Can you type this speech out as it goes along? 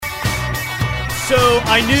So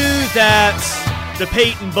I knew that the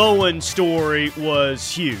Peyton Bowen story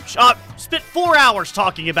was huge. Spent 4 hours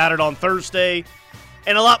talking about it on Thursday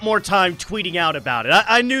and a lot more time tweeting out about it.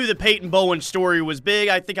 I knew the Peyton Bowen story was big.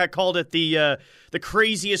 I think I called it the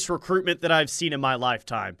craziest recruitment that I've seen in my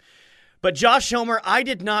lifetime. But Josh Helmer, I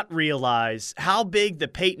did not realize how big the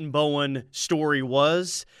Peyton Bowen story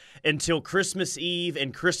was until Christmas Eve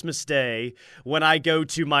and Christmas Day when I go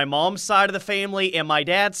to my mom's side of the family and my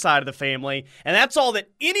dad's side of the family. And that's all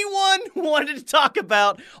that anyone wanted to talk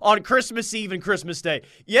about on Christmas Eve and Christmas Day.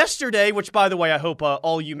 Yesterday, which, by the way, I hope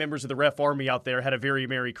all you members of the Ref Army out there had a very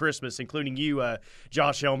Merry Christmas, including you,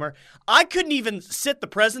 Josh Helmer. I couldn't even sit the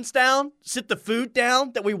presents down, sit the food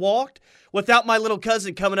down that we walked without my little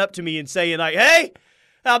cousin coming up to me and saying, like, hey,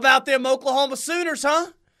 how about them Oklahoma Sooners,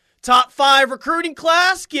 huh? Top 5 recruiting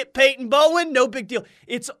class, get Peyton Bowen, no big deal.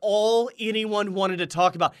 It's all anyone wanted to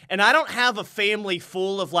talk about. And I don't have a family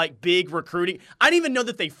full of, like, big recruiting. I didn't even know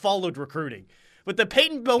that they followed recruiting. But the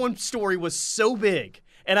Peyton Bowen story was so big,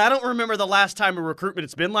 and I don't remember the last time a recruitment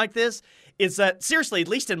it's been like this, is that, seriously, at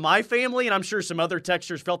least in my family, and I'm sure some other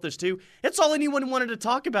texters felt this too, it's all anyone wanted to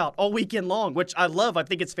talk about all weekend long, which I love. I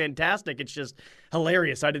think it's fantastic. It's just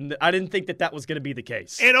hilarious. I didn't think that was going to be the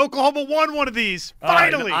case. And Oklahoma won one of these.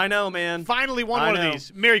 Finally. I know, man. Finally won one of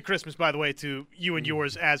these. Merry Christmas, by the way, to you and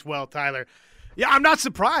yours as well, Tyler. Yeah, I'm not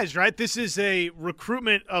surprised, right? This is a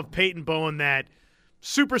recruitment of Peyton Bowen that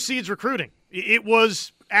supersedes recruiting. It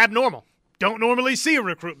was abnormal. Don't normally see a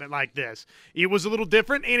recruitment like this. It was a little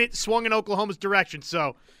different, and it swung in Oklahoma's direction.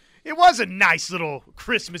 So it was a nice little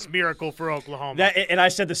Christmas miracle for Oklahoma. And I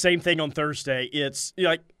said the same thing on Thursday. It's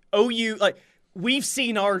like OU, like we've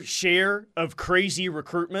seen our share of crazy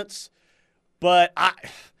recruitments, but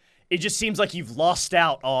it just seems like you've lost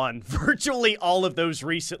out on virtually all of those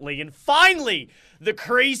recently. And finally, the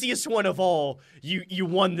craziest one of all, you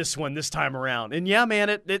won this one this time around. And yeah, man,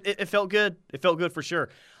 it felt good. It felt good for sure.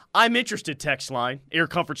 I'm interested, text line, Air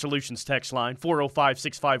Comfort Solutions text line,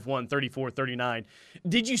 405-651-3439.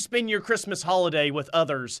 Did you spend your Christmas holiday with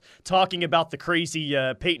others talking about the crazy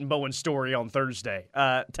Peyton Bowen story on Thursday?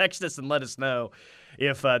 Text us and let us know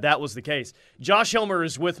if that was the case. Josh Helmer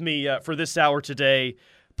is with me for this hour today.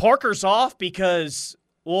 Parker's off because,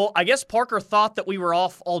 well, I guess Parker thought that we were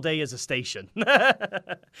off all day as a station.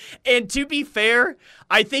 And to be fair,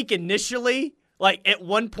 I think initially, like at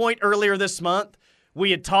one point earlier this month,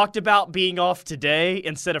 we had talked about being off today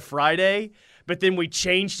instead of Friday, but then we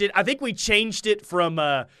changed it. I think we changed it from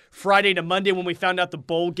Friday to Monday when we found out the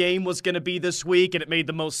bowl game was going to be this week, and it made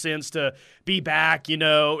the most sense to be back,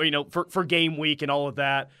 for game week and all of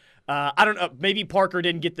that. I don't know. Maybe Parker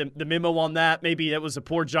didn't get the memo on that. Maybe it was a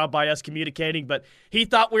poor job by us communicating, but he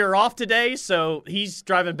thought we were off today, so he's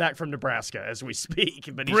driving back from Nebraska as we speak,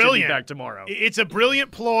 but he should be back tomorrow. It's a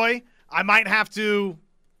brilliant ploy. I might have to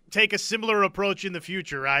take a similar approach in the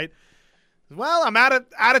future, right? Well, I'm out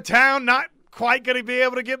of town, not quite going to be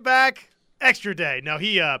able to get back. Extra day. No,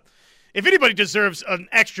 if anybody deserves an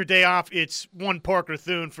extra day off, it's one Parker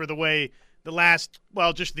Thune for the way just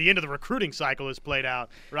the end of the recruiting cycle has played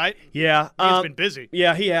out, right? Yeah. He's been busy.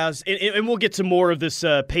 Yeah, he has. And we'll get to more of this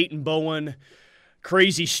Peyton Bowen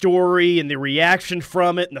crazy story and the reaction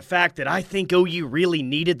from it and the fact that I think OU really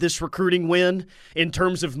needed this recruiting win in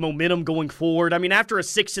terms of momentum going forward. I mean, after a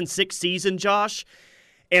 6-6 season, Josh,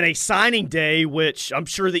 and a signing day, which I'm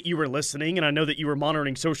sure that you were listening and I know that you were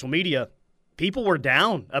monitoring social media, people were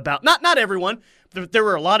down about, not everyone, but there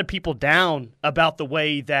were a lot of people down about the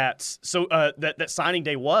way that signing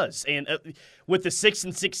day was. And with the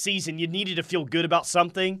 6-6 season, you needed to feel good about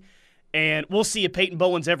something. And we'll see if Peyton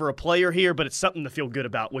Bowen's ever a player here, but it's something to feel good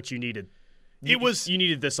about, what you needed. You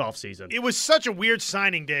needed this offseason. It was such a weird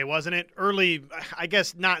signing day, wasn't it? Early, I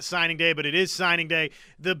guess not signing day, but it is signing day.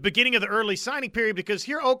 The beginning of the early signing period, because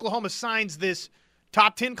here Oklahoma signs this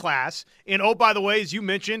top 10 class. And, oh, by the way, as you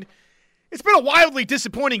mentioned, it's been a wildly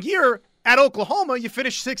disappointing year at Oklahoma. You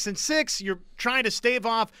finished 6-6. You're trying to stave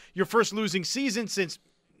off your first losing season since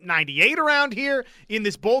 98 around here in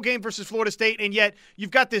this bowl game versus Florida State. And yet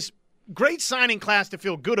you've got this great signing class to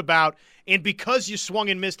feel good about, and because you swung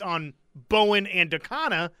and missed on Bowen and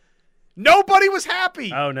Dakana, nobody was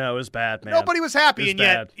happy. Oh, no, it was bad, man. Nobody was happy, and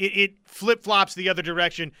yet it flip-flops the other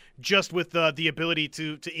direction just with the ability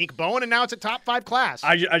to ink Bowen, and now it's a top 5 class.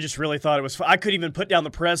 I just really thought it was – I couldn't even put down the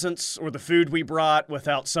presents or the food we brought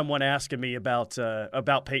without someone asking me about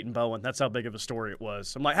Peyton Bowen. That's how big of a story it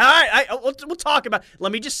was. I'm like, all right, we'll talk about –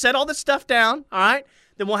 let me just set all this stuff down, all right?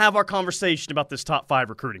 Then we'll have our conversation about this top 5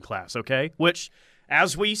 recruiting class, okay? Which,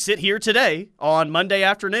 as we sit here today on Monday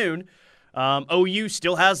afternoon, OU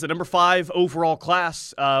still has the number 5 overall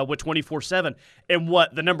class with 24/7, and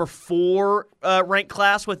the number 4 ranked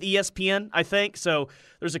class with ESPN, I think. So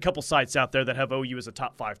there's a couple sites out there that have OU as a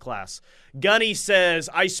top 5 class. Gunny says,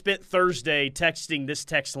 I spent Thursday texting this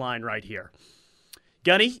text line right here.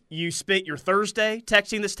 Gunny, you spent your Thursday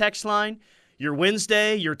texting this text line, your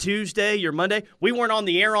Wednesday, your Tuesday, your Monday. We weren't on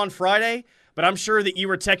the air on Friday, but I'm sure that you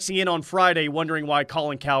were texting in on Friday wondering why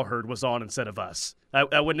Colin Cowherd was on instead of us.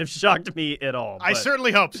 That wouldn't have shocked me at all. I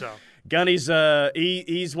certainly hope so. Gunny's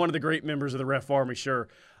he's one of the great members of the Ref Army, sure.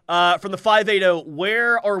 From the 580,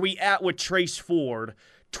 where are we at with Trace Ford?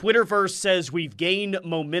 Twitterverse says we've gained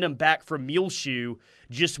momentum back from Muleshoe.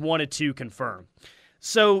 Just wanted to confirm.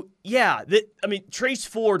 So, yeah, Trace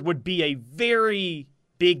Ford would be a very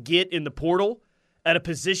big get in the portal at a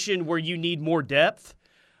position where you need more depth.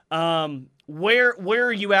 Where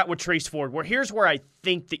are you at with Trace Ford? Well, here's where I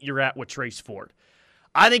think that you're at with Trace Ford.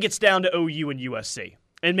 I think it's down to OU and USC.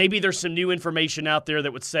 And maybe there's some new information out there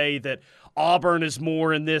that would say that Auburn is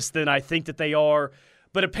more in this than I think that they are.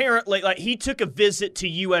 But apparently, he took a visit to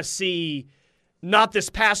USC not this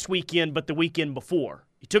past weekend, but the weekend before.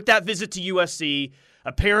 He took that visit to USC.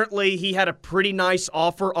 Apparently, he had a pretty nice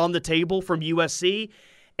offer on the table from USC.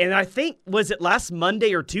 And I think, was it last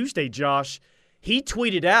Monday or Tuesday, Josh, he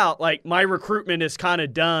tweeted out, my recruitment is kind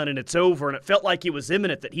of done and it's over, and it felt like it was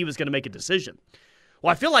imminent that he was going to make a decision.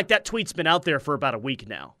 Well, I feel like that tweet's been out there for about a week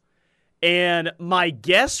now. And my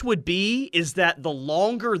guess would be is that the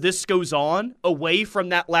longer this goes on away from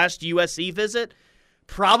that last USC visit,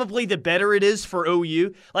 probably the better it is for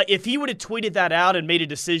OU. If he would have tweeted that out and made a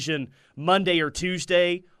decision Monday or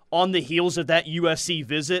Tuesday on the heels of that USC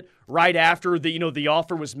visit, right after the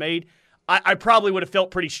offer was made, I probably would have felt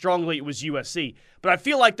pretty strongly it was USC. But I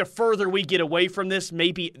feel like the further we get away from this,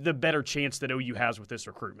 maybe the better chance that OU has with this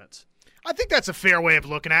recruitment. I think that's a fair way of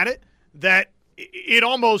looking at it, that it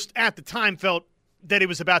almost at the time felt that it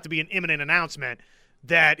was about to be an imminent announcement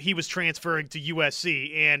that he was transferring to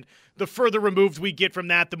USC. And the further removed we get from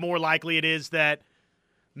that, the more likely it is that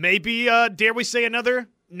maybe, dare we say, another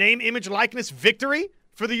name, image, likeness victory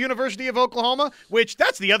for the University of Oklahoma, which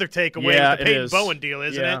that's the other takeaway of the Peyton Bowen deal,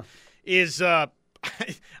 isn't it? Is I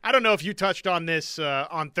don't know if you touched on this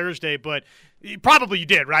on Thursday, but probably you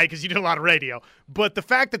did, right? Because you did a lot of radio. But the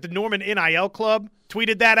fact that the Norman NIL Club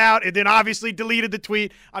tweeted that out and then obviously deleted the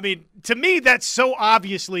tweet, to me that so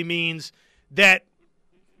obviously means that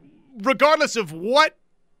regardless of what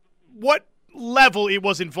level it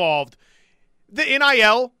was involved, the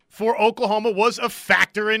NIL for Oklahoma was a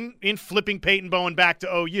factor in flipping Peyton Bowen back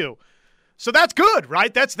to OU. So that's good,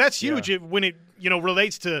 right? That's huge when it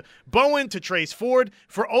relates to Bowen, to Trace Ford.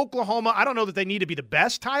 For Oklahoma, I don't know that they need to be the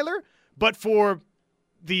best, Tyler, but for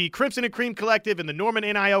the Crimson and Cream Collective and the Norman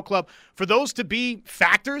NIL Club, for those to be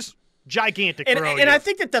factors, gigantic for OU. And I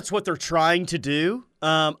think that's what they're trying to do.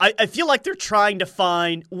 I feel like they're trying to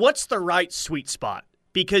find what's the right sweet spot,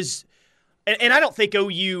 because and I don't think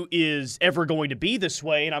OU is ever going to be this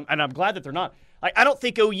way, and I'm glad that they're not. I don't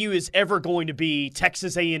think OU is ever going to be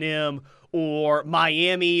Texas A&M or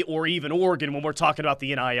Miami or even Oregon when we're talking about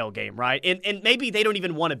the NIL game, right? And maybe they don't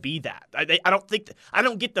even want to be that. I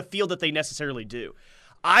don't get the feel that they necessarily do.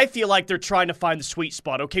 I feel like they're trying to find the sweet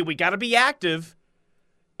spot. Okay, we got to be active,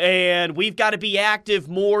 and we've got to be active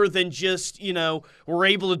more than just, we're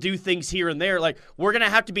able to do things here and there. We're going to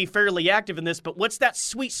have to be fairly active in this, but what's that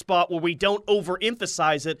sweet spot where we don't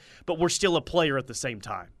overemphasize it, but we're still a player at the same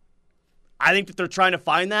time? I think that they're trying to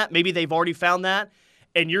find that. Maybe they've already found that.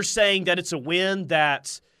 And you're saying that it's a win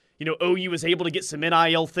that, OU is able to get some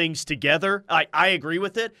NIL things together. I agree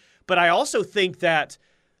with it. But I also think that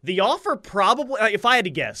the offer probably, if I had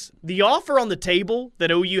to guess, the offer on the table that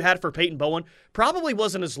OU had for Peyton Bowen probably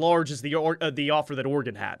wasn't as large as the offer that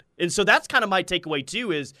Oregon had. And so that's kind of my takeaway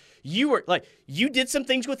too, is you did some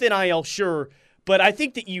things with NIL, sure, but I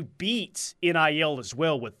think that you beat NIL as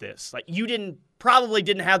well with this. You probably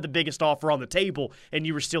didn't have the biggest offer on the table, and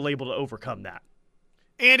you were still able to overcome that.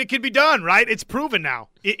 And it can be done, right? It's proven now.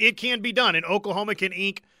 It can be done, and Oklahoma can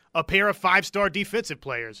ink a pair of 5-star defensive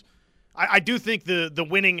players. I do think the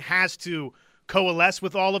winning has to coalesce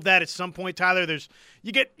with all of that at some point, Tyler.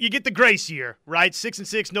 You get the grace year, right?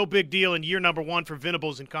 6-6, no big deal in year number 1 for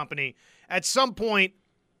Venables and company. At some point,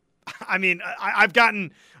 I've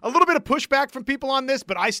gotten a little bit of pushback from people on this,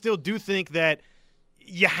 but I still do think that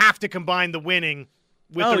you have to combine the winning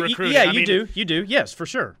with the recruiting. Yeah, you do. Yes, for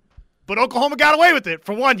sure. But Oklahoma got away with it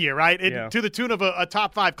for 1 year, right? Yeah. To the tune of a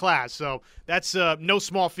top 5 class. So that's no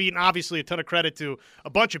small feat, and obviously a ton of credit to a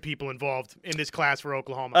bunch of people involved in this class for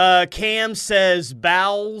Oklahoma. Cam says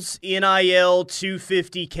Bowles, NIL,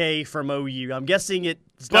 $250K from OU. I'm guessing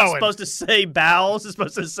it's not supposed to say Bowles. It's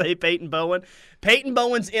supposed to say Peyton Bowen. Peyton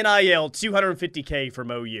Bowen's NIL, $250K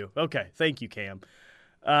from OU. Okay, thank you, Cam.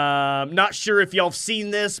 Not sure if y'all have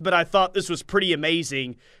seen this, but I thought this was pretty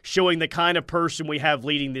amazing, showing the kind of person we have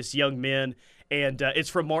leading this young men. And it's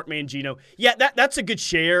from Mark Mangino. Yeah, that's a good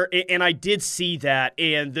share, and I did see that.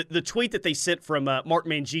 And the tweet that they sent from Mark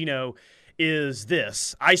Mangino is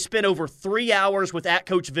this. I spent over 3 hours with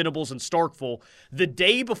 @Coach Venables in Starkville the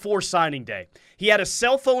day before signing day. He had a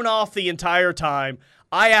cell phone off the entire time.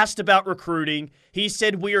 I asked about recruiting. He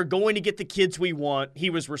said we are going to get the kids we want. He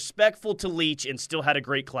was respectful to Leach and still had a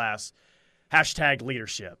great class.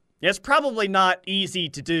 #leadership. It's probably not easy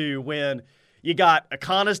to do when you got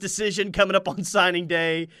Akana's decision coming up on signing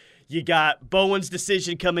day. You got Bowen's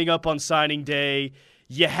decision coming up on signing day.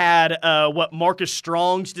 You had Marcus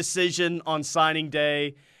Strong's decision on signing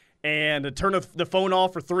day. And to turn the phone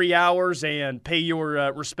off for 3 hours and pay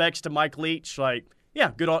your respects to Mike Leach,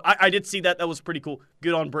 yeah, good on. I did see that. That was pretty cool.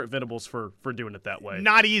 Good on Brent Venables for doing it that way.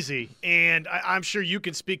 Not easy, and I'm sure you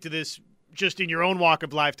can speak to this just in your own walk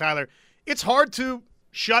of life, Tyler. It's hard to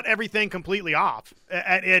shut everything completely off.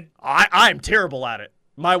 I'm terrible at it.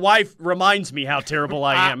 My wife reminds me how terrible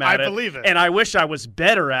I am at it. I believe it, and I wish I was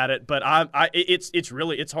better at it. But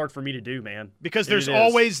it's hard for me to do, man. Because there's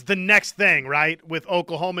always the next thing, right? With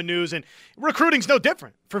Oklahoma news, and recruiting's no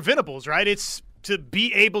different for Venables, right? It's to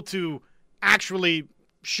be able to actually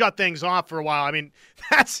shut things off for a while. I mean,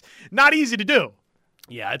 that's not easy to do.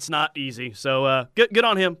 Yeah, it's not easy. So good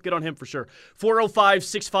on him. Good on him for sure.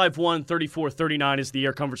 405-651-3439 is the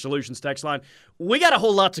Air Comfort Solutions text line. We got a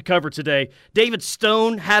whole lot to cover today. David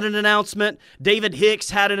Stone had an announcement. David Hicks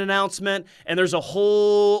had an announcement. And there's a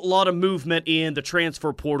whole lot of movement in the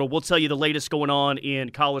transfer portal. We'll tell you the latest going on in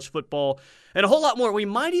college football and a whole lot more. We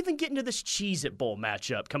might even get into this Cheez-It Bowl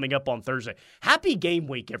matchup coming up on Thursday. Happy game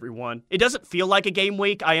week, everyone. It doesn't feel like a game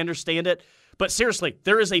week. I understand it. But seriously,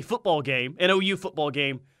 there is a football game, an OU football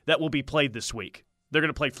game, that will be played this week. They're going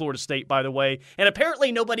to play Florida State, by the way. And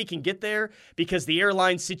apparently nobody can get there because the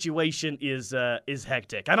airline situation is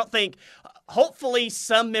hectic. I don't think – hopefully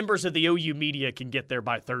some members of the OU media can get there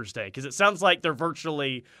by Thursday because it sounds like they're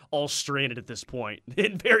virtually all stranded at this point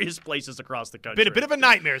in various places across the country. Been a bit of a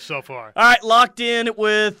nightmare so far. All right, locked in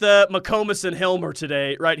with McComas and Helmer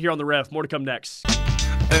today right here on The Ref. More to come next.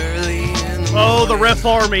 The Ref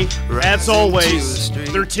Army, as always,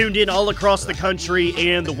 they're tuned in all across the country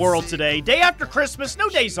and the world today. Day after Christmas, no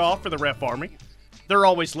days off for the Ref Army. They're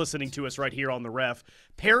always listening to us right here on the Ref.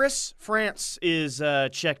 Paris, France is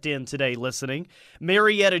checked in today listening.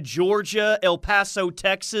 Marietta, Georgia, El Paso,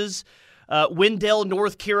 Texas, Wendell,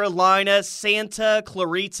 North Carolina, Santa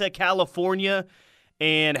Clarita, California,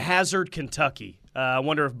 and Hazard, Kentucky. I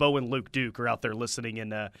wonder if Bo and Luke Duke are out there listening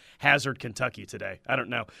in Hazard, Kentucky today. I don't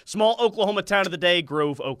know. Small Oklahoma town of the day,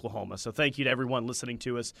 Grove, Oklahoma. So thank you to everyone listening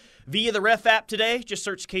to us via the Ref app today. Just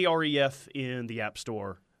search KREF in the App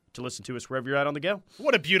Store to listen to us wherever you're at on the go.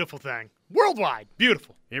 What a beautiful thing. Worldwide.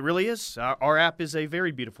 Beautiful. It really is. Our app is a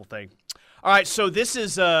very beautiful thing. All right, so this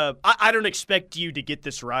is I don't expect you to get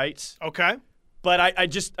this right. Okay. But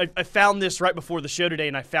I found this right before the show today,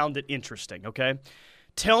 and I found it interesting, okay?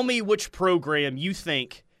 Tell me which program you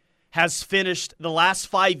think has finished the last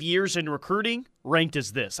 5 years in recruiting ranked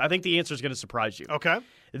as this. I think the answer is going to surprise you. Okay.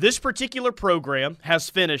 This particular program has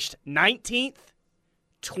finished 19th,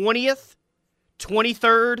 20th,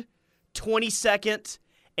 23rd, 22nd,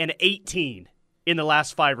 and 18 in the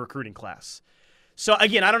last 5 recruiting class. So,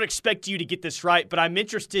 again, I don't expect you to get this right, but I'm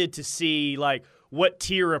interested to see, what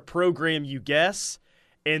tier of program you guess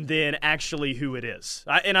and then actually who it is.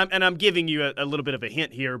 I'm giving you a little bit of a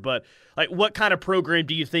hint here, but what kind of program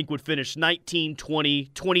do you think would finish 19,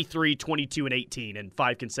 20, 23, 22, and 18 in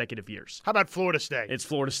 5 consecutive years? How about Florida State? It's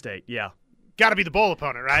Florida State, yeah. Got to be the bowl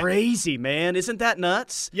opponent, right? Crazy, man. Isn't that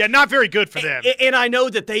nuts? Yeah, not very good for them. And I know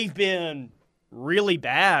that they've been really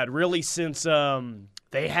bad, really, since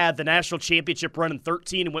they had the national championship run in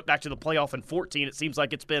 13 and went back to the playoff in 14. It seems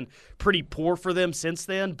like it's been pretty poor for them since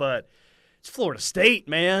then, but it's Florida State,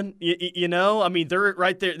 man. You know, I mean, they're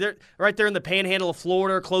right there. They're right there in the panhandle of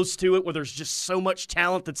Florida, close to it, where there's just so much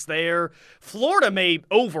talent that's there. Florida may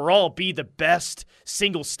overall be the best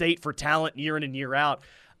single state for talent year in and year out.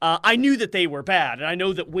 I knew that they were bad, and I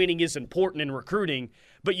know that winning is important in recruiting,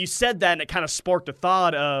 but you said that, and it kind of sparked a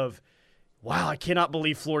thought of, wow, I cannot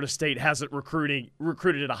believe Florida State hasn't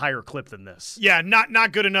recruited at a higher clip than this. Yeah,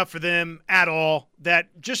 not good enough for them at all.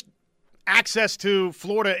 That just access to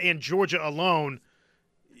Florida and Georgia alone,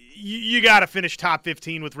 you got to finish top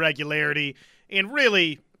 15 with regularity. And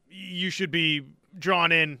really, you should be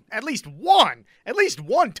drawn in at least one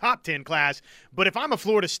top 10 class. But if I'm a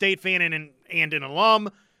Florida State fan and an alum,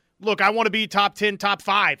 look, I want to be top 10, top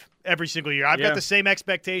 5 every single year. I've got the same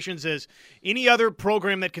expectations as any other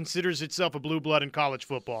program that considers itself a blue blood in college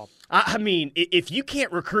football. I mean, if you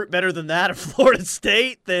can't recruit better than that at Florida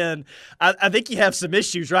State, then I think you have some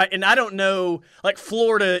issues, right? And I don't know, like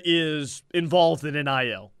Florida is involved in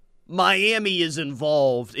NIL. Miami is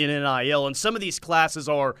involved in NIL, and some of these classes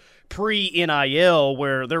are pre-NIL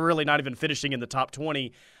where they're really not even finishing in the top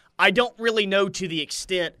 20. I don't really know to the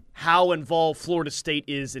extent how involved Florida State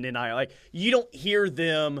is in NIL. Like, you don't hear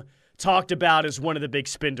them talked about as one of the big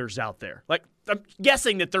spenders out there. Like, I'm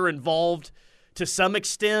guessing that they're involved to some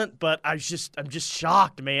extent, but I'm just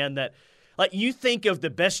shocked, man, that like you think of the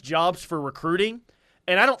best jobs for recruiting,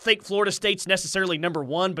 and I don't think Florida State's necessarily number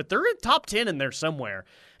one, but they're in top 10 in there somewhere.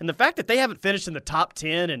 And the fact that they haven't finished in the top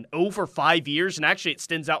 10 in over 5 years, and actually it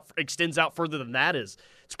extends out further than that, it's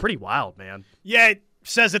pretty wild, man. Yeah, it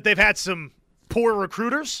says that they've had some poor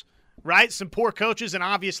recruiters, right? Some poor coaches, and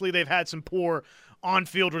obviously they've had some poor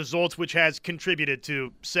on-field results, which has contributed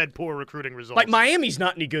to said poor recruiting results. Like, Miami's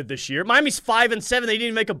not any good this year. Miami's 5-7. They didn't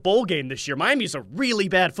even make a bowl game this year. Miami's a really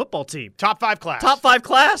bad football team. Top 5 class. Top 5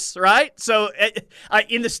 class, right? So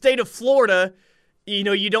in the state of Florida, you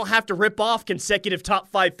know, you don't have to rip off consecutive top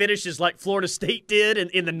 5 finishes like Florida State did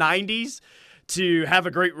in the 90s to have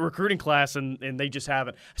a great recruiting class, and they just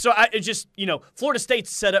haven't. So Florida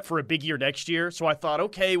State's set up for a big year next year. So I thought,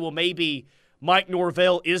 okay, well, maybe Mike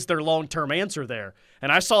Norvell is their long-term answer there.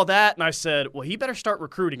 And I saw that, and I said, well, he better start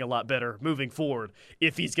recruiting a lot better moving forward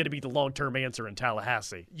if he's going to be the long-term answer in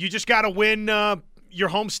Tallahassee. You just got to win your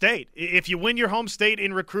home state. If you win your home state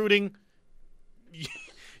in recruiting,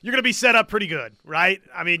 you're going to be set up pretty good, right?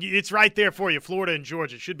 I mean, it's right there for you, Florida and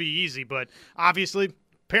Georgia. It should be easy, but obviously,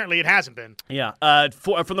 apparently it hasn't been. Yeah.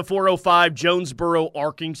 From the 405, Jonesboro,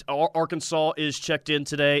 Arkansas is checked in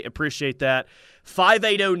today. Appreciate that.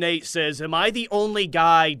 580 Nate says, am I the only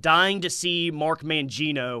guy dying to see Mark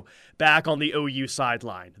Mangino back on the OU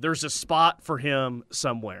sideline? There's a spot for him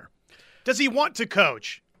somewhere. Does he want to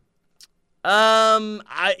coach?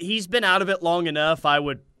 He's been out of it long enough. I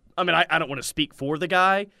don't want to speak for the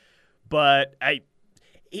guy, but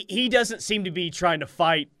he doesn't seem to be trying to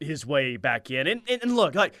fight his way back in. And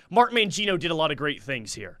look, like Mark Mangino did a lot of great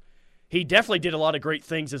things here. He definitely did a lot of great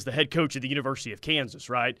things as the head coach of the University of Kansas,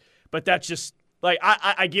 right? But that's just like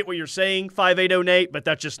I get what you're saying, 580 Nate, but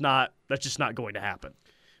that's just not going to happen.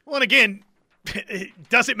 Well, and again, it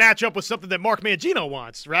doesn't match up with something that Mark Mangino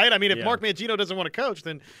wants, right? I mean, if Mark Mangino doesn't want to coach,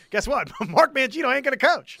 then guess what? Mark Mangino ain't going to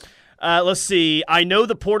coach. Let's see. I know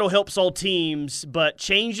the portal helps all teams, but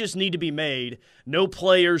changes need to be made. No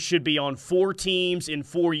players should be on 4 teams in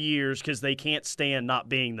 4 years because they can't stand not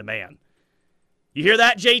being the man. You hear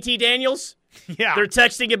that, JT Daniels? Yeah. They're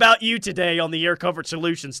texting about you today on the Air Comfort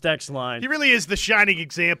Solutions text line. He really is the shining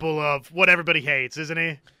example of what everybody hates, isn't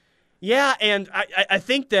he? Yeah, and I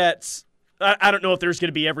think that's – I don't know if there's going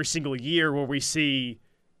to be every single year where we see,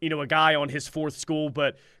 a guy on his 4th school,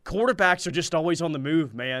 but quarterbacks are just always on the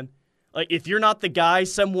move, man. Like, if you're not the guy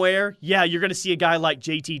somewhere, yeah, you're going to see a guy like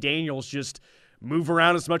JT Daniels just move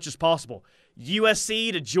around as much as possible.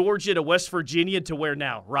 USC to Georgia to West Virginia to where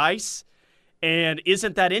now? Rice? And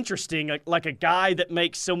isn't that interesting? Like a guy that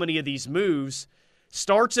makes so many of these moves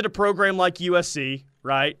starts at a program like USC,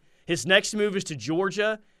 right? His next move is to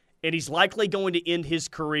Georgia, and he's likely going to end his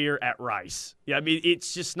career at Rice. Yeah, I mean,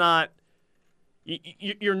 it's just not –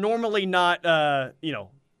 you're normally not,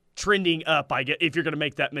 trending up, I get, if you're going to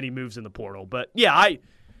make that many moves in the portal. But yeah,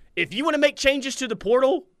 if you want to make changes to the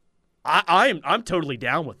portal, I'm totally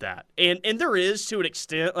down with that. And there is, to an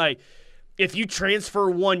extent, like if you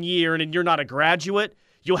transfer 1 year and you're not a graduate,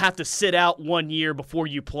 you'll have to sit out 1 year before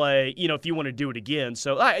you play, if you want to do it again.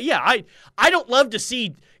 So I don't love to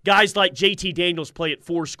see guys like JT Daniels play at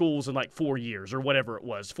 4 schools in like 4 years or whatever it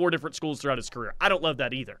was, 4 different schools throughout his career. I don't love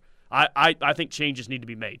that either. I think changes need to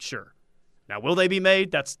be made, sure. Now, will they be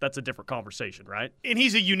made? That's a different conversation, right? And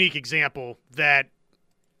he's a unique example that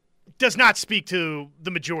does not speak to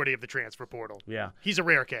the majority of the transfer portal. Yeah. He's a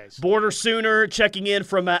rare case. Border Sooner checking in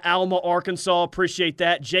from Alma, Arkansas. Appreciate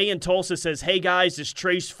that. Jay in Tulsa says, hey, guys, is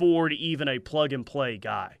Trace Ford even a plug-and-play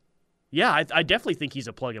guy? Yeah, I definitely think he's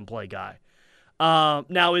a plug-and-play guy.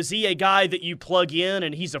 Now, is he a guy that you plug in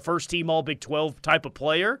and he's a first-team All-Big 12 type of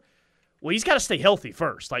player? Well, he's got to stay healthy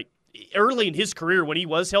first. Like, early in his career when he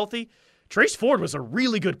was healthy, Trace Ford was a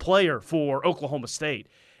really good player for Oklahoma State.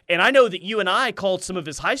 And I know that you and I called some of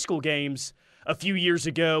his high school games a few years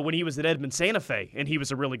ago when he was at Edmond Santa Fe, and he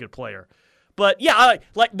was a really good player. But, yeah,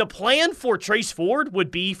 like the plan for Trace Ford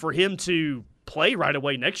would be for him to play right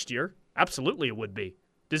away next year. Absolutely it would be.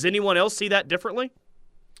 Does anyone else see that differently?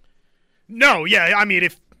 No, yeah. I mean,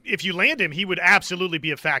 if you land him, he would absolutely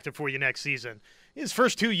be a factor for you next season. His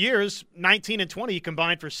first 2 years, 19 and 20, he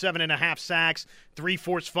combined for 7.5 sacks, 3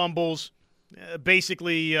 forced fumbles.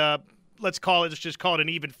 Basically, let's just call it an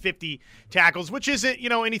even 50 tackles, which isn't,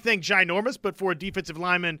 anything ginormous, but for a defensive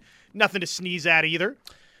lineman, nothing to sneeze at either.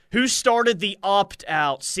 Who started the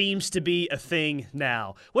opt-out seems to be a thing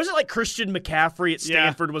now. Was it like Christian McCaffrey at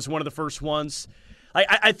Stanford was one of the first ones?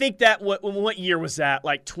 I think that, what year was that?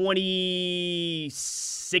 Like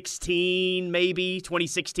 2016, maybe?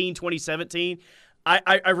 2016, 2017?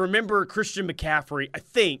 I remember Christian McCaffrey, I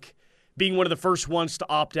think, being one of the first ones to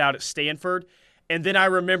opt out at Stanford. And then I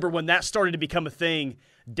remember when that started to become a thing,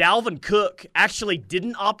 Dalvin Cook actually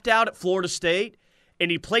didn't opt out at Florida State,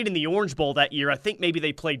 and he played in the Orange Bowl that year. I think maybe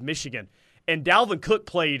they played Michigan. And Dalvin Cook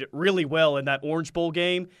played really well in that Orange Bowl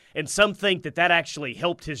game, and some think that actually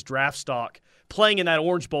helped his draft stock playing in that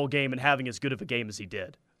Orange Bowl game and having as good of a game as he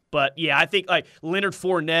did. But, yeah, I think like Leonard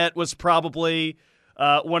Fournette was probably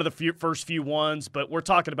one of the first few ones, but we're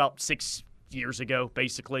talking about 6 years ago,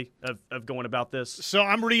 basically, of going about this. So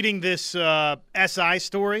I'm reading this SI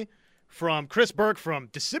story from Chris Burke from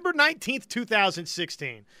December 19th,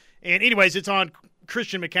 2016. And anyways, it's on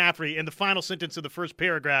Christian McCaffrey. In the final sentence of the first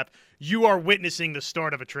paragraph, you are witnessing the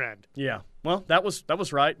start of a trend. Yeah. Well, that was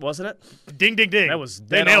right, wasn't it? Ding, ding, ding. That was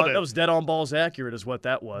dead on. That was dead on balls accurate is what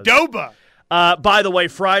that was. Doba. By the way,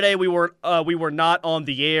 Friday we were not on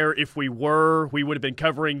the air. If we were, we would have been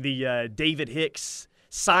covering the David Hicks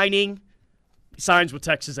signing. He signs with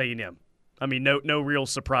Texas A&M. I mean, no real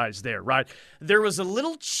surprise there, right? There was a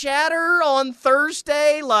little chatter on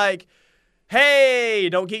Thursday, like, hey,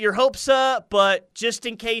 don't get your hopes up, but just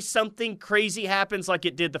in case something crazy happens like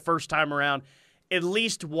it did the first time around, at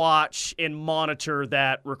least watch and monitor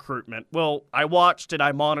that recruitment. Well, I watched and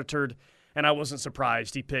I monitored, and I wasn't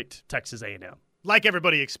surprised he picked Texas A&M. Like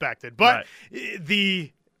everybody expected. But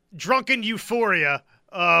the drunken euphoria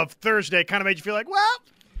of Thursday kind of made you feel like, well,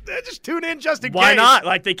 just tune in just in case. Why not?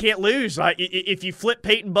 Like, they can't lose. Like, if you flip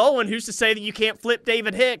Peyton Bowen, who's to say that you can't flip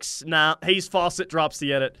David Hicks? Nah, Hayes Fawcett drops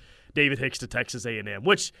the edit. David Hicks to Texas A&M,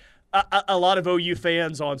 which a lot of OU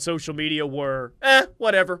fans on social media were,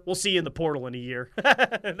 whatever. We'll see you in the portal in a year.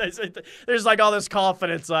 There's like all this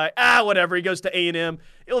confidence, like, whatever. He goes to A&M.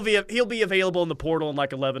 He'll be available in the portal in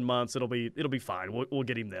like 11 months. It'll be fine. We'll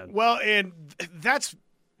get him then. Well, and that's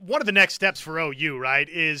one of the next steps for OU, right,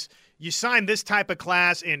 is you sign this type of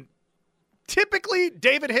class, and typically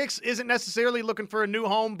David Hicks isn't necessarily looking for a new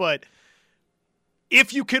home, but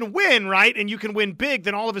if you can win, right, and you can win big,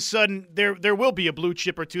 then all of a sudden there will be a blue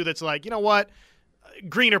chip or two that's like, you know what,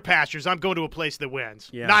 greener pastures. I'm going to a place that wins.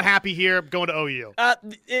 Yeah. Not happy here, going to OU.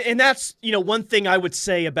 And that's, one thing I would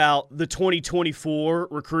say about the 2024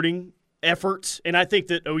 recruiting efforts, and I think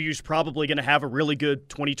that OU's probably going to have a really good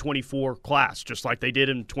 2024 class, just like they did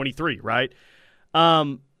in 23, right?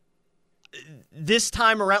 This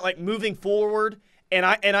time around, like moving forward, and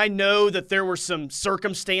I know that there were some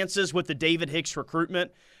circumstances with the David Hicks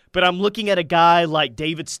recruitment, but I'm looking at a guy like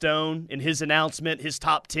David Stone in his announcement, his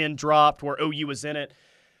top 10 dropped where OU was in it.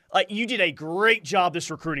 Like, you did a great job this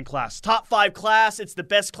recruiting class. Top 5 class. It's the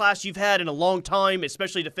best class you've had in a long time,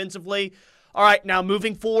 especially defensively. All right, now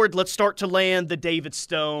moving forward, let's start to land the David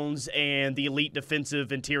Stones and the elite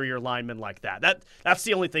defensive interior linemen like that. That's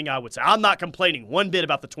the only thing I would say. I'm not complaining one bit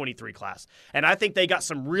about the 23 class, and I think they got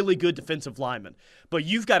some really good defensive linemen. But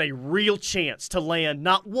you've got a real chance to land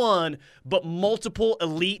not one, but multiple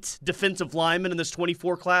elite defensive linemen in this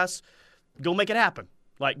 24 class. Go make it happen.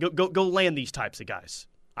 Like, go land these types of guys.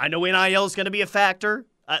 I know NIL is going to be a factor,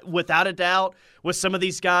 without a doubt, with some of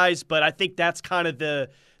these guys, but I think that's kind of the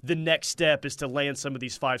next step is to land some of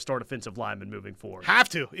these 5-star defensive linemen moving forward. Have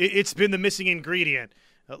to. It's been the missing ingredient.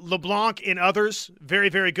 LeBlanc and others, very,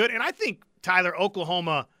 very good. And I think, Tyler,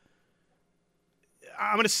 Oklahoma,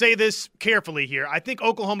 I'm going to say this carefully here. I think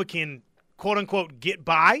Oklahoma can, quote-unquote, get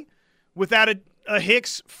by without a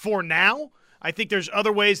Hicks for now. I think there's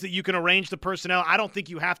other ways that you can arrange the personnel. I don't think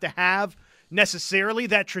you have to have necessarily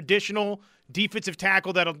that traditional defensive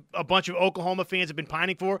tackle that a bunch of Oklahoma fans have been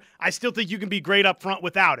pining for. I still think you can be great up front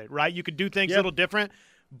without it, right? You could do things a little different.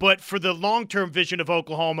 But for the long-term vision of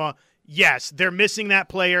Oklahoma, yes, they're missing that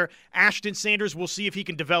player. Ashton Sanders, we'll see if he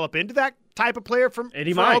can develop into that type of player for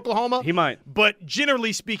Oklahoma. He might. But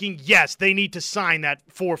generally speaking, yes, they need to sign that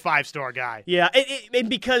 4 or 5-star guy. Yeah, and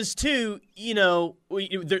because, too,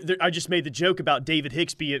 I just made the joke about David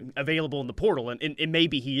Hicks being available in the portal, and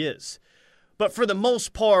maybe he is. But for the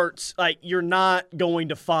most part, like, you're not going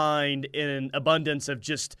to find an abundance of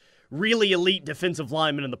just really elite defensive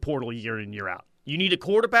linemen in the portal year in, year out. You need a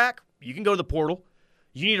quarterback, you can go to the portal.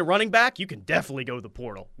 You need a running back, you can definitely go to the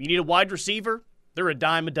portal. You need a wide receiver, they're a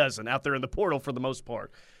dime a dozen out there in the portal for the most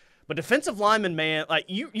part. But defensive linemen, man, like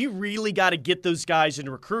you really got to get those guys in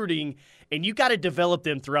recruiting, and you got to develop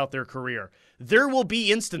them throughout their career. There will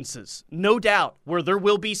be instances, no doubt, where there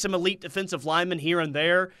will be some elite defensive linemen here and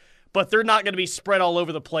there, but they're not going to be spread all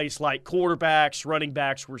over the place like quarterbacks, running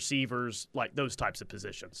backs, receivers, like those types of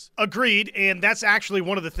positions. Agreed, and that's actually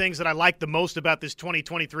one of the things that I like the most about this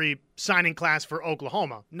 2023 signing class for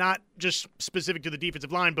Oklahoma. Not just specific to the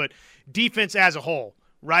defensive line, but defense as a whole,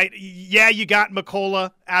 right? Yeah, you got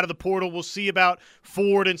McCullough out of the portal. We'll see about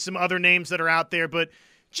Ford and some other names that are out there, but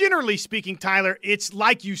generally speaking, Tyler, it's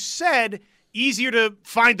like you said, easier to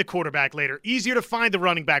find the quarterback later, easier to find the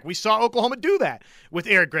running back. We saw Oklahoma do that with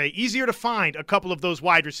Eric Gray. Easier to find a couple of those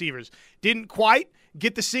wide receivers. Didn't quite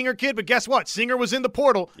get the Singer kid, but guess what? Singer was in the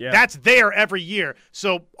portal. Yeah. That's there every year.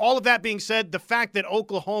 So all of that being said, the fact that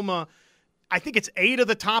Oklahoma, I think it's 8 of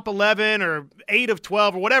the top 11 or 8 of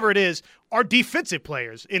 12 or whatever it is, are defensive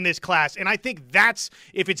players in this class. And I think that's,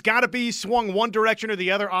 if it's got to be swung one direction or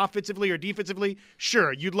the other offensively or defensively,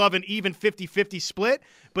 sure, you'd love an even 50-50 split.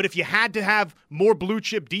 But if you had to have more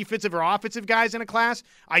blue-chip defensive or offensive guys in a class,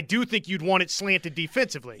 I do think you'd want it slanted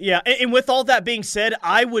defensively. Yeah, and with all that being said,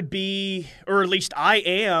 I would be, or at least I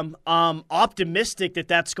am, optimistic that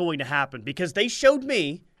that's going to happen because they showed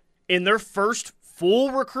me in their first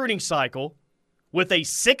full recruiting cycle with a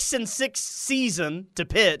 6-6 season to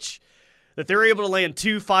pitch that they're able to land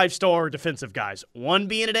 2 5-star defensive guys, one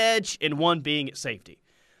being at edge and one being at safety.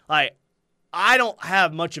 I don't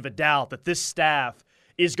have much of a doubt that this staff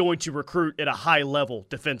is going to recruit at a high level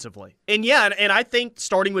defensively. And yeah, and I think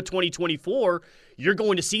starting with 2024, you're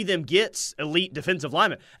going to see them get elite defensive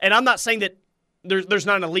linemen. And I'm not saying that there's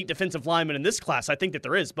not an elite defensive lineman in this class. I think that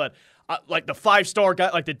there is, but like the 5-star guy,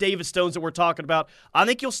 like the David Stones that we're talking about, I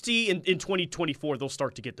think you'll see in 2024 they'll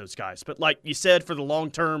start to get those guys. But like you said, for the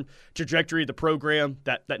long-term trajectory of the program,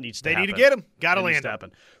 that needs to happen. They need to get them. Got to land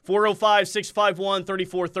them.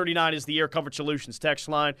 405-651-3439 is the Air Comfort Solutions text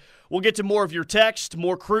line. We'll get to more of your text,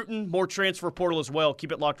 more Cruton, more transfer portal as well.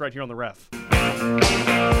 Keep it locked right here on the Ref.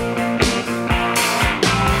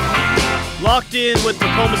 Locked in with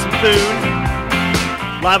McComas and Thune.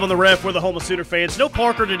 Live on the Ref, we're the Houma Sooner fans. No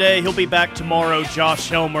Parker today. He'll be back tomorrow. Josh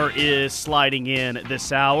Helmer is sliding in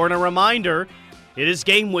this hour. And a reminder, it is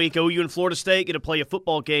game week. OU and Florida State going to play a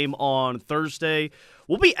football game on Thursday.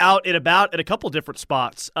 We'll be out and about at a couple different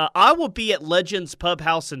spots. I will be at Legends Pub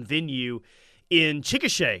House and Venue in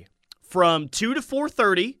Chickasha from 2 to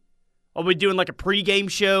 4:30. I'll be doing like a pregame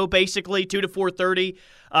show, basically, 2 to 4:30.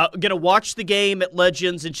 Going to watch the game at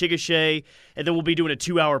Legends in Chickasha, and then we'll be doing a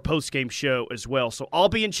 2-hour postgame show as well. So I'll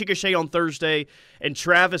be in Chickasha on Thursday, and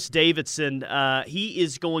Travis Davidson, he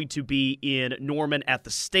is going to be in Norman at the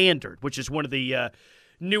Standard, which is one of the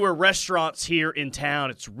newer restaurants here in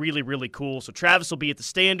town. It's really, really cool. So Travis will be at the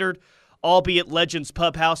Standard. I'll be at Legends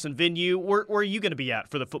Pub House and Venue. Where are you going to be at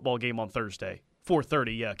for the football game on Thursday?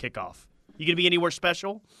 4:30, kickoff. You going to be anywhere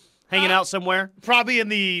special? Hanging out somewhere? Probably in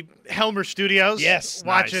the Helmer Studios. Yes,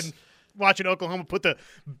 watching Oklahoma put the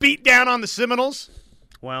beat down on the Seminoles.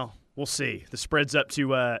 Well, we'll see. The spread's up to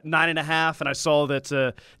 9.5, and I saw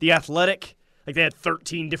that the Athletic, like they had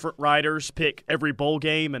 13 different writers pick every bowl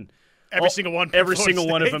game, and every single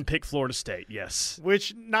one of them picked Florida State. Yes,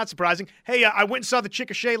 which not surprising. Hey, I went and saw the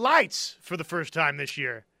Chickasha Lights for the first time this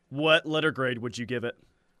year. What letter grade would you give it?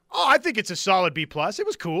 Oh, I think it's a solid B+. It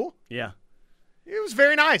was cool. Yeah. It was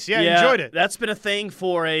very nice. Yeah, I enjoyed it. That's been a thing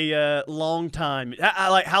for a long time.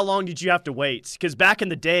 How long did you have to wait? Because back in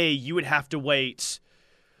the day, you would have to wait.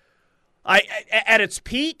 At its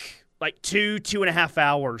peak, like 2.5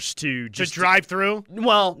 hours to drive through.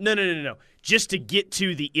 Well, no. Just to get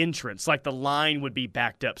to the entrance, like the line would be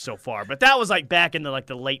backed up so far. But that was like back in the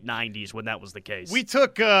late 90s when that was the case. We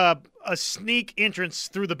took a sneak entrance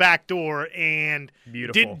through the back door and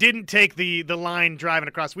didn't take the line driving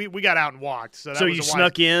across. We got out and walked. So you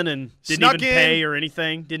snuck in and didn't even pay or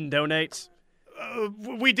anything? Didn't donate?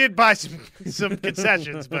 We did buy some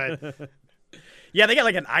concessions, but... Yeah, they got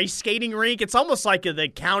like an ice skating rink. It's almost like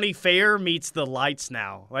the county fair meets the lights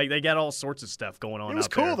now. Like they got all sorts of stuff going on. It was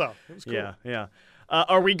out cool there. though. It was cool. Yeah.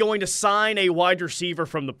 Are we going to sign a wide receiver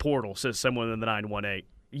from the portal? Says someone in the 918.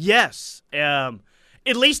 Yes.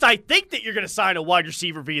 At least I think that you're going to sign a wide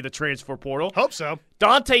receiver via the transfer portal. Hope so.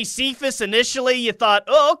 Dante Cephas, initially you thought,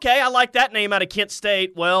 oh, okay, I like that name out of Kent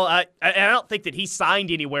State. Well, I don't think that he signed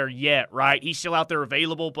anywhere yet, right? He's still out there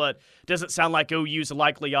available, but doesn't sound like OU's a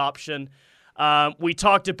likely option. We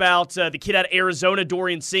talked about the kid out of Arizona,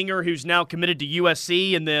 Dorian Singer, who's now committed to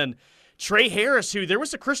USC, and then Trey Harris, who there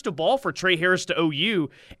was a crystal ball for Trey Harris to OU,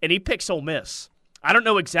 and he picks Ole Miss. I don't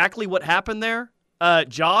know exactly what happened there,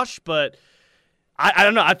 Josh, but I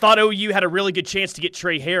don't know. I thought OU had a really good chance to get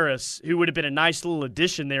Trey Harris, who would have been a nice little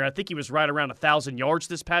addition there. I think he was right around 1,000 yards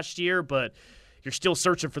this past year, but you're still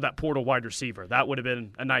searching for that portal wide receiver. That would have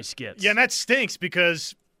been a nice get. Yeah, and that stinks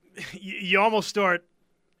because you almost start,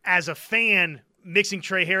 as a fan, mixing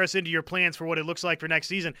Trey Harris into your plans for what it looks like for next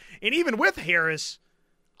season. And even with Harris,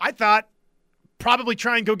 I thought probably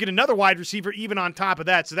try and go get another wide receiver even on top of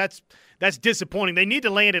that. So that's disappointing. They need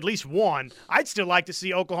to land at least one. I'd still like to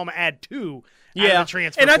see Oklahoma add two. Out of the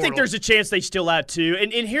transfer and portal. I think there's a chance they still add two.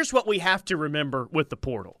 And here's what we have to remember with the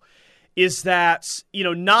portal is that,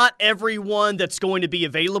 not everyone that's going to be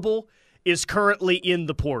available is currently in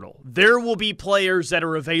the portal. There will be players that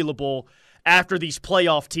are available after these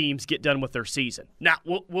playoff teams get done with their season. Now,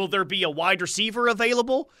 will there be a wide receiver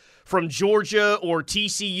available from Georgia or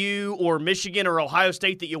TCU or Michigan or Ohio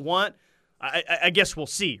State that you want? I guess we'll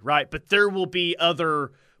see, right? But there will be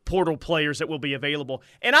other portal players that will be available.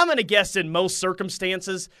 And I'm going to guess in most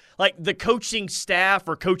circumstances, like the coaching staff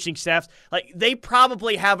or coaching staffs, like they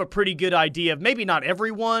probably have a pretty good idea of maybe not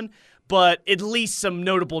everyone, but at least some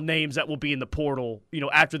notable names that will be in the portal,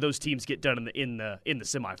 after those teams get done in the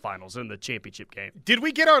semifinals, in the championship game. Did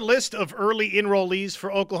we get our list of early enrollees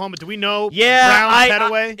for Oklahoma? Do we know Brown,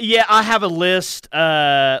 Petaway? I have a list.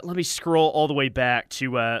 Let me scroll all the way back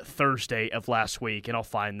to Thursday of last week, and I'll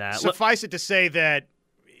find that. Suffice it to say that,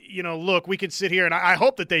 look, we can sit here, and I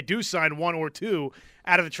hope that they do sign one or two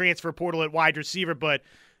out of the transfer portal at wide receiver, but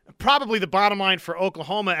probably the bottom line for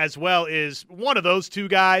Oklahoma as well is one of those two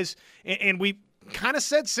guys, and we kind of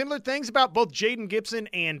said similar things about both Jaden Gibson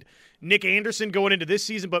and Nick Anderson going into this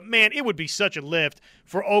season, but, man, it would be such a lift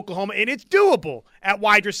for Oklahoma, and it's doable at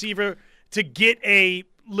wide receiver to get a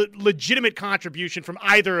legitimate contribution from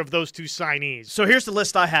either of those two signees. So here's the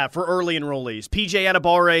list I have for early enrollees. P.J.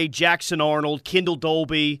 Adibare, Jackson Arnold, Kendall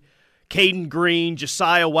Dolby, Caden Green,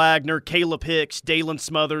 Josiah Wagner, Caleb Hicks, Dalen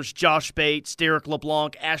Smothers, Josh Bates, Derek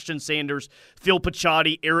LeBlanc, Ashton Sanders, Phil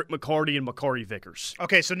Pachotti, Eric McCarty, and Makari Vickers.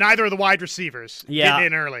 Okay, so neither of the wide receivers getting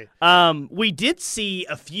in early. We did see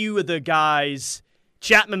a few of the guys,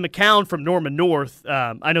 Chapman McCown from Norman North.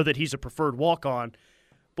 I know that he's a preferred walk-on.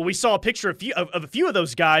 But we saw a picture of a few of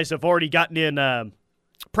those guys have already gotten in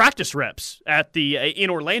practice reps in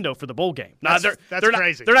Orlando for the bowl game. Now, that's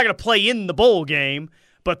crazy. They're not going to play in the bowl game,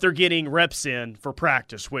 but they're getting reps in for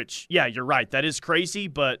practice, which, yeah, you're right. That is crazy,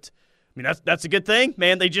 but, I mean, that's a good thing,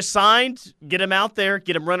 man. They just signed. Get him out there,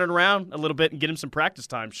 get him running around a little bit, and get him some practice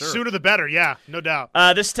time, sure. Sooner the better, yeah, no doubt.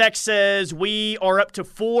 This text says we are up to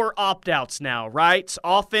 4 opt-outs now, right?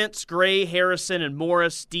 Offense, Gray, Harrison, and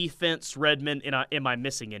Morris. Defense, Redmond, and am I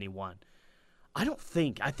missing anyone? I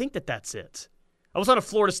think that's it. I was on a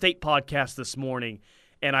Florida State podcast this morning,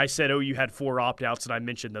 and I said, you had 4 opt-outs, and I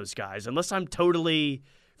mentioned those guys. Unless I'm totally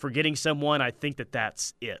forgetting someone, I think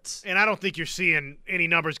that's it. And I don't think you're seeing any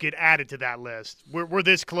numbers get added to that list. We're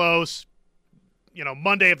this close.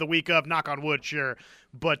 Monday of the week of, knock on wood, sure.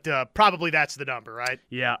 But probably that's the number, right?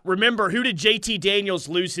 Yeah. Remember, who did JT Daniels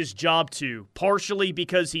lose his job to? Partially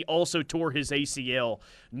because he also tore his ACL.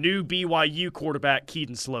 New BYU quarterback,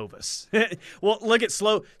 Kedon Slovis. Well, look at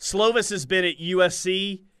Slovis has been at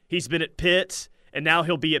USC. He's been at Pitt. And now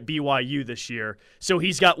he'll be at BYU this year. So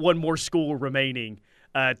he's got one more school remaining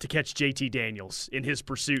to catch JT Daniels in his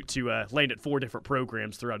pursuit to land at 4 different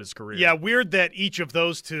programs throughout his career. Yeah, weird that each of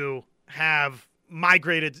those two have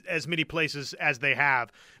migrated as many places as they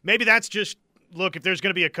have. Maybe that's just, look, if there's going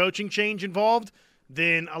to be a coaching change involved,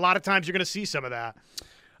 then a lot of times you're going to see some of that.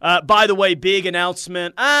 By the way, big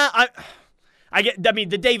announcement.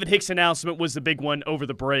 The David Hicks announcement was the big one over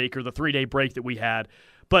the break, or the 3-day break that we had.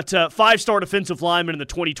 But 5-star defensive lineman in the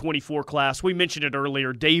 2024 class, we mentioned it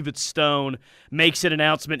earlier, David Stone makes an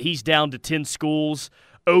announcement. He's down to 10 schools,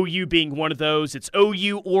 OU being one of those. It's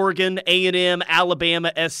OU, Oregon, A&M,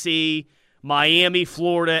 Alabama, SC, Miami,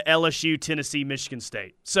 Florida, LSU, Tennessee, Michigan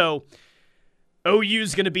State. So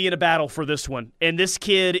OU's going to be in a battle for this one. And this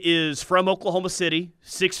kid is from Oklahoma City,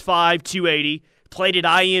 6'5", 280, played at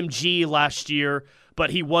IMG last year,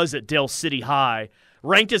 but he was at Dell City High.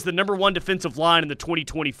 Ranked as the number 1 defensive line in the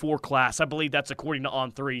 2024 class. I believe that's according to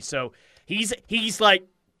On3. So he's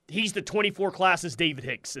the 24 class's David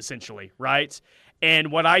Hicks, essentially, right?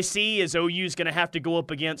 And what I see is OU's going to have to go up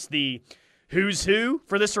against the who's who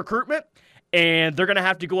for this recruitment, and they're going to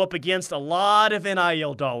have to go up against a lot of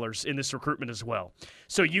NIL dollars in this recruitment as well.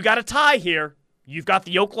 So you got a tie here. You've got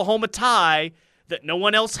the Oklahoma tie that no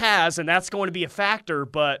one else has, and that's going to be a factor,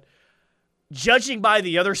 but judging by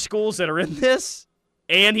the other schools that are in this,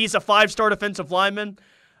 and he's a 5-star defensive lineman,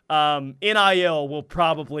 NIL will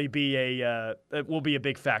probably be a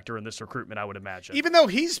big factor in this recruitment, I would imagine. Even though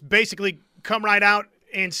he's basically come right out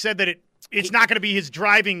and said that it's not going to be his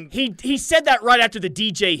driving. He said that right after the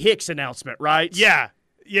DJ Hicks announcement, right?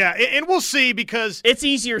 Yeah, and we'll see because it's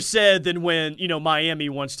easier said than when, Miami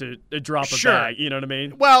wants to drop a bag, you know what I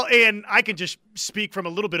mean? Well, and I can just speak from a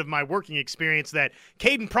little bit of my working experience that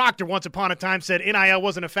Caden Proctor once upon a time said NIL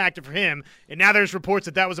wasn't a factor for him, and now there's reports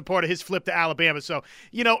that was a part of his flip to Alabama. So,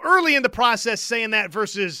 early in the process saying that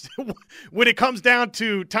versus when it comes down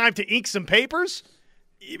to time to ink some papers,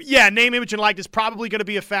 yeah, name, image, and likeness probably going to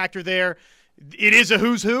be a factor there. It is a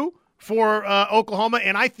who's who for Oklahoma,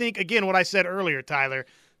 and I think, again, what I said earlier, Tyler,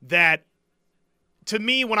 that to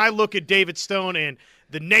me, when I look at David Stone and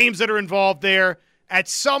the names that are involved there, at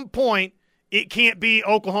some point it can't be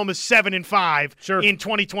Oklahoma's 7-5 in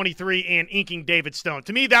 2023 and inking David Stone.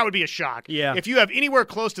 To me, that would be a shock. Yeah. If you have anywhere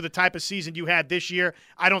close to the type of season you had this year,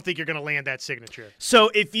 I don't think you're going to land that signature.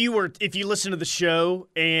 So if you listen to the show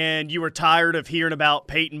and you were tired of hearing about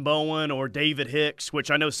Peyton Bowen or David Hicks,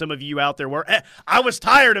 which I know some of you out there were, I was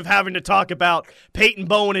tired of having to talk about Peyton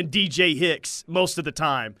Bowen and DJ Hicks most of the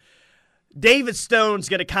time. David Stone's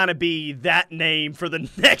going to kind of be that name for the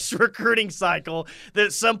next recruiting cycle that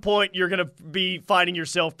at some point you're going to be finding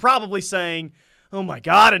yourself probably saying, oh my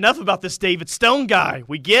God, enough about this David Stone guy.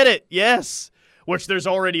 We get it, yes. Which there's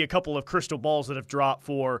already a couple of crystal balls that have dropped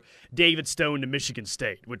for David Stone to Michigan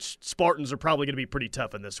State, which Spartans are probably going to be pretty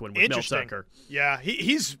tough in this one with Mel Tucker. Yeah,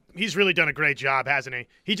 he's really done a great job, hasn't he?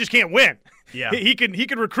 He just can't win. Yeah, he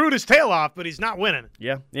can recruit his tail off, but he's not winning.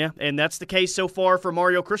 Yeah, and that's the case so far for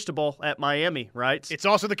Mario Cristobal at Miami, right? It's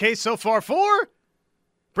also the case so far for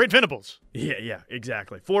Brent Venables. Yeah,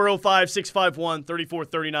 exactly.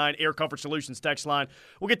 405-651-3439, Air Comfort Solutions text line.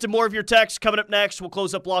 We'll get to more of your texts coming up next. We'll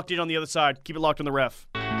close up Locked In on the other side. Keep it locked on the Ref.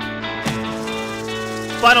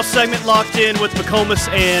 Final segment, Locked In with McComas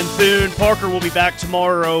and Boone. Parker will be back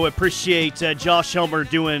tomorrow. Appreciate Josh Helmer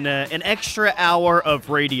doing an extra hour of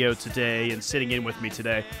radio today and sitting in with me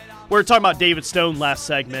today. We were talking about David Stone last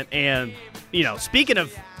segment, and, speaking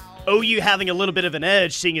of OU having a little bit of an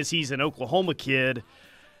edge, seeing as he's an Oklahoma kid,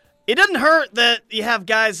 it doesn't hurt that you have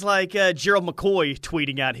guys like Gerald McCoy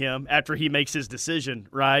tweeting at him after he makes his decision,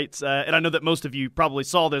 right? And I know that most of you probably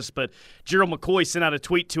saw this, but Gerald McCoy sent out a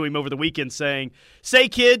tweet to him over the weekend saying, "Say,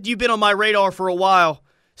 kid, you've been on my radar for a while.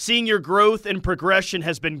 Seeing your growth and progression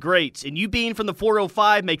has been great, and you being from the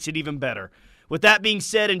 405 makes it even better. With that being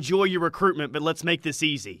said, enjoy your recruitment, but let's make this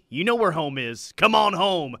easy. You know where home is. Come on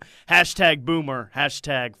home. #Boomer.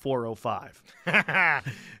 #405.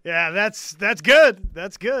 Yeah, that's good.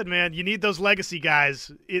 That's good, man. You need those legacy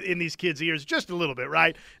guys in these kids' ears just a little bit,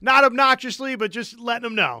 right? Not obnoxiously, but just letting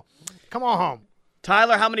them know. Come on home.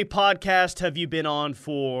 Tyler, how many podcasts have you been on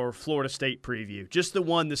for Florida State preview? Just the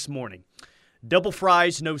one this morning. Double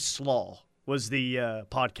Fries, No Slaw was the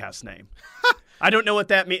podcast name. I don't know what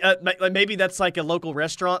that means. Maybe that's like a local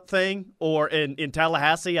restaurant thing or in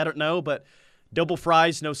Tallahassee. I don't know, but double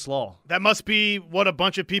fries, no slaw. That must be what a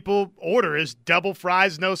bunch of people order is double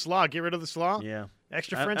fries, no slaw. Get rid of the slaw. Yeah.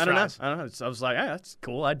 Extra French fries. I don't know. I was like, that's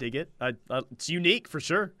cool. I dig it. It's unique for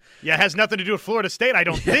sure. Yeah, it has nothing to do with Florida State, I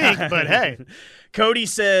don't think, but hey. Cody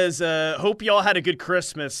says, hope y'all had a good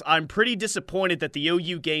Christmas. I'm pretty disappointed that the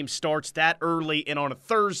OU game starts that early and on a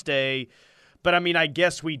Thursday. But, I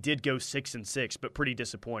guess we did go 6-6, but pretty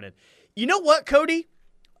disappointed. You know what, Cody?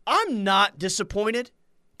 I'm not disappointed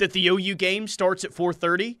that the OU game starts at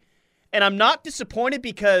 4:30. And I'm not disappointed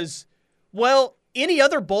because, any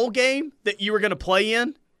other bowl game that you were going to play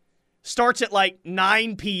in starts at like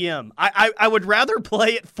 9 p.m. I would rather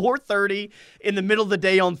play at 4:30 in the middle of the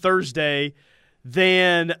day on Thursday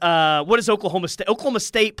than what is Oklahoma State? Oklahoma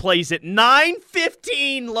State plays at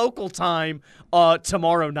 9:15 local time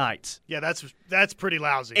tomorrow night. Yeah, that's pretty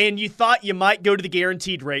lousy. And you thought you might go to the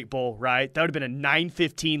Guaranteed Rate Bowl, right? That would have been a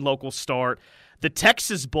 9:15 local start. The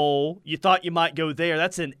Texas Bowl, you thought you might go there.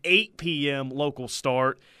 That's an 8 p.m. local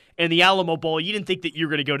start. And the Alamo Bowl, you didn't think that you were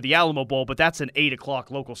going to go to the Alamo Bowl, but that's an 8 o'clock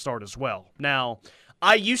local start as well. Now,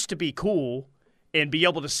 I used to be cool and be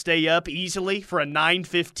able to stay up easily for a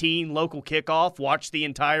 9:15 local kickoff, watch the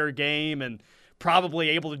entire game, and probably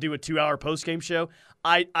able to do a 2-hour postgame show.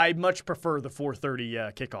 I much prefer the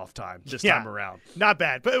 4:30 kickoff time this time around. Not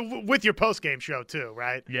bad, but with your postgame show too,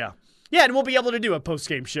 right? Yeah. Yeah, and we'll be able to do a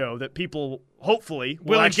postgame show that people hopefully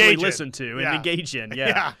will actually listen to and engage in.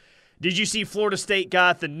 Yeah. Did you see Florida State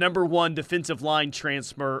got the number 1 defensive line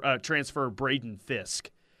transfer Braden Fisk?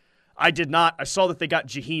 I did not. I saw that they got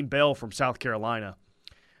Jaheim Bell from South Carolina.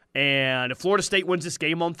 And if Florida State wins this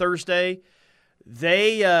game on Thursday,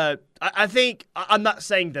 I think, I'm not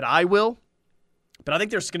saying that I will, but I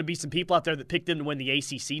think there's going to be some people out there that picked them to win the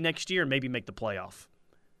ACC next year and maybe make the playoff.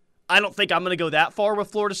 I don't think I'm going to go that far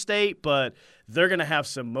with Florida State, but they're going to have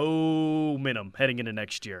some momentum heading into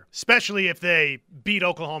next year. Especially if they beat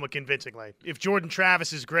Oklahoma convincingly. If Jordan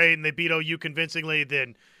Travis is great and they beat OU convincingly,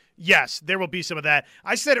 then yes, there will be some of that.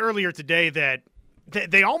 I said earlier today that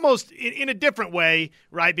they almost, in a different way,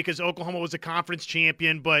 right, because Oklahoma was a conference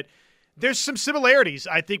champion, but there's some similarities,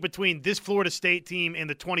 I think, between this Florida State team and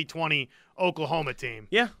the 2020 Oklahoma team.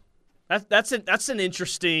 Yeah, that's an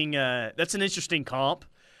interesting comp.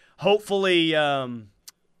 Hopefully,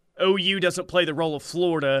 OU doesn't play the role of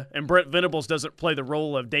Florida and Brent Venables doesn't play the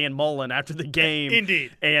role of Dan Mullen after the game.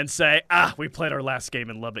 Indeed. And say, we played our last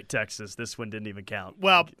game in Lubbock, Texas. This one didn't even count.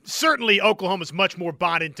 Well, certainly Oklahoma's much more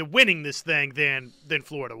bought into winning this thing than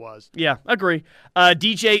Florida was. Yeah, agree.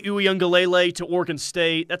 DJ Uiagalelei to Oregon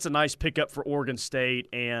State. That's a nice pickup for Oregon State.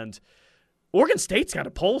 And Oregon State's got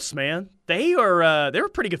a pulse, man. They're a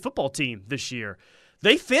pretty good football team this year.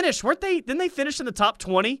 They finished, weren't they? Didn't they finish in the top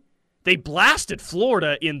 20? They blasted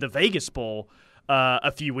Florida in the Vegas Bowl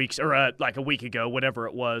a few weeks, or like a week ago, whatever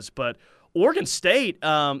it was. But Oregon State,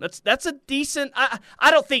 that's a decent. I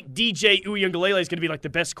don't think DJ Uiagalelei is going to be like the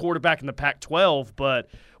best quarterback in the Pac-12, but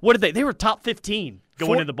what did they? They were top 15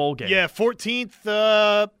 going into the bowl game. Yeah,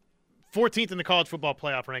 14th in the college football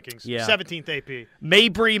playoff rankings. Yeah. 17th AP.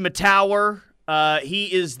 Mabry Matower. He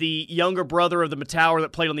is the younger brother of the Matower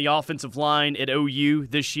that played on the offensive line at OU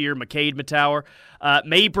this year, McCade Matower.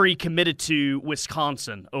 Mabry committed to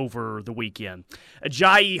Wisconsin over the weekend.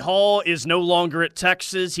 Ajayi Hall is no longer at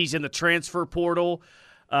Texas. He's in the transfer portal.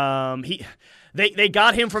 They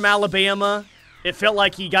got him from Alabama. It felt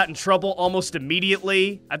like he got in trouble almost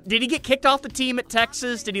immediately. Did he get kicked off the team at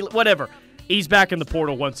Texas? Whatever. He's back in the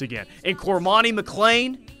portal once again. And Cormani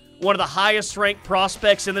McClain, one of the highest-ranked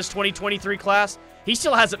prospects in this 2023 class, he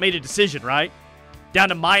still hasn't made a decision, right? Down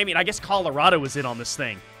to Miami, and I guess Colorado was in on this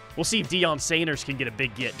thing. We'll see if Deion Sanders can get a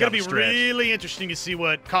big get down the stretch. It's going to be really interesting to see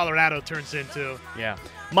what Colorado turns into. Yeah.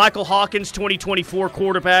 Michael Hawkins, 2024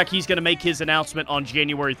 quarterback, he's going to make his announcement on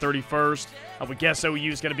January 31st. I would guess OU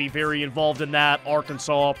is going to be very involved in that.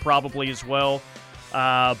 Arkansas probably as well.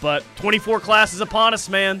 But 24 class is upon us,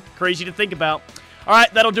 man. Crazy to think about. All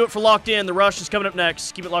right, that'll do it for Locked In. The Rush is coming up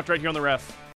next. Keep it locked right here on The Ref.